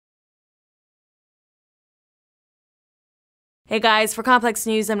Hey guys, for Complex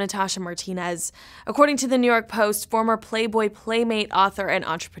News, I'm Natasha Martinez. According to the New York Post, former Playboy, Playmate, author, and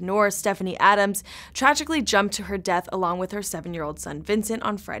entrepreneur Stephanie Adams tragically jumped to her death along with her 7-year-old son Vincent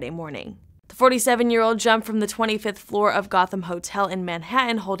on Friday morning. The 47-year-old jumped from the 25th floor of Gotham Hotel in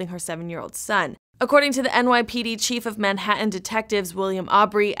Manhattan holding her 7-year-old son. According to the NYPD chief of Manhattan detectives William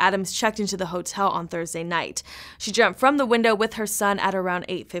Aubrey, Adams checked into the hotel on Thursday night. She jumped from the window with her son at around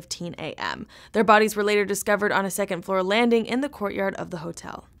 8:15 a.m. Their bodies were later discovered on a second-floor landing in the courtyard of the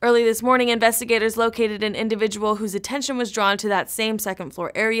hotel. Early this morning, investigators located an individual whose attention was drawn to that same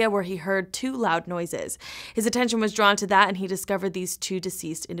second-floor area where he heard two loud noises. His attention was drawn to that and he discovered these two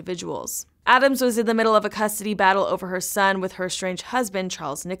deceased individuals. Adams was in the middle of a custody battle over her son with her estranged husband,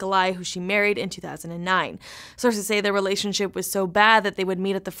 Charles Nicolai, who she married in 2009. Sources say their relationship was so bad that they would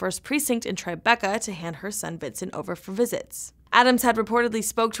meet at the 1st Precinct in Tribeca to hand her son Vincent over for visits. Adams had reportedly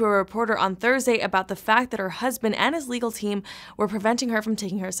spoke to a reporter on Thursday about the fact that her husband and his legal team were preventing her from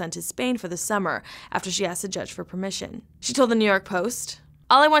taking her son to Spain for the summer after she asked the judge for permission. She told the New York Post,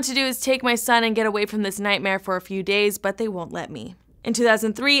 "All I want to do is take my son and get away from this nightmare for a few days, but they won't let me." In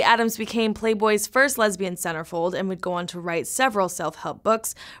 2003, Adams became Playboy's first lesbian centerfold and would go on to write several self-help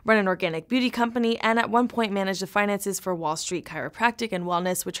books, run an organic beauty company, and at one point manage the finances for Wall Street Chiropractic and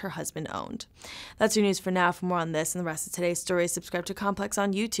Wellness, which her husband owned. That's your news for now. For more on this and the rest of today's stories, subscribe to Complex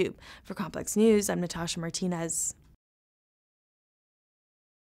on YouTube. For Complex News, I'm Natasha Martinez.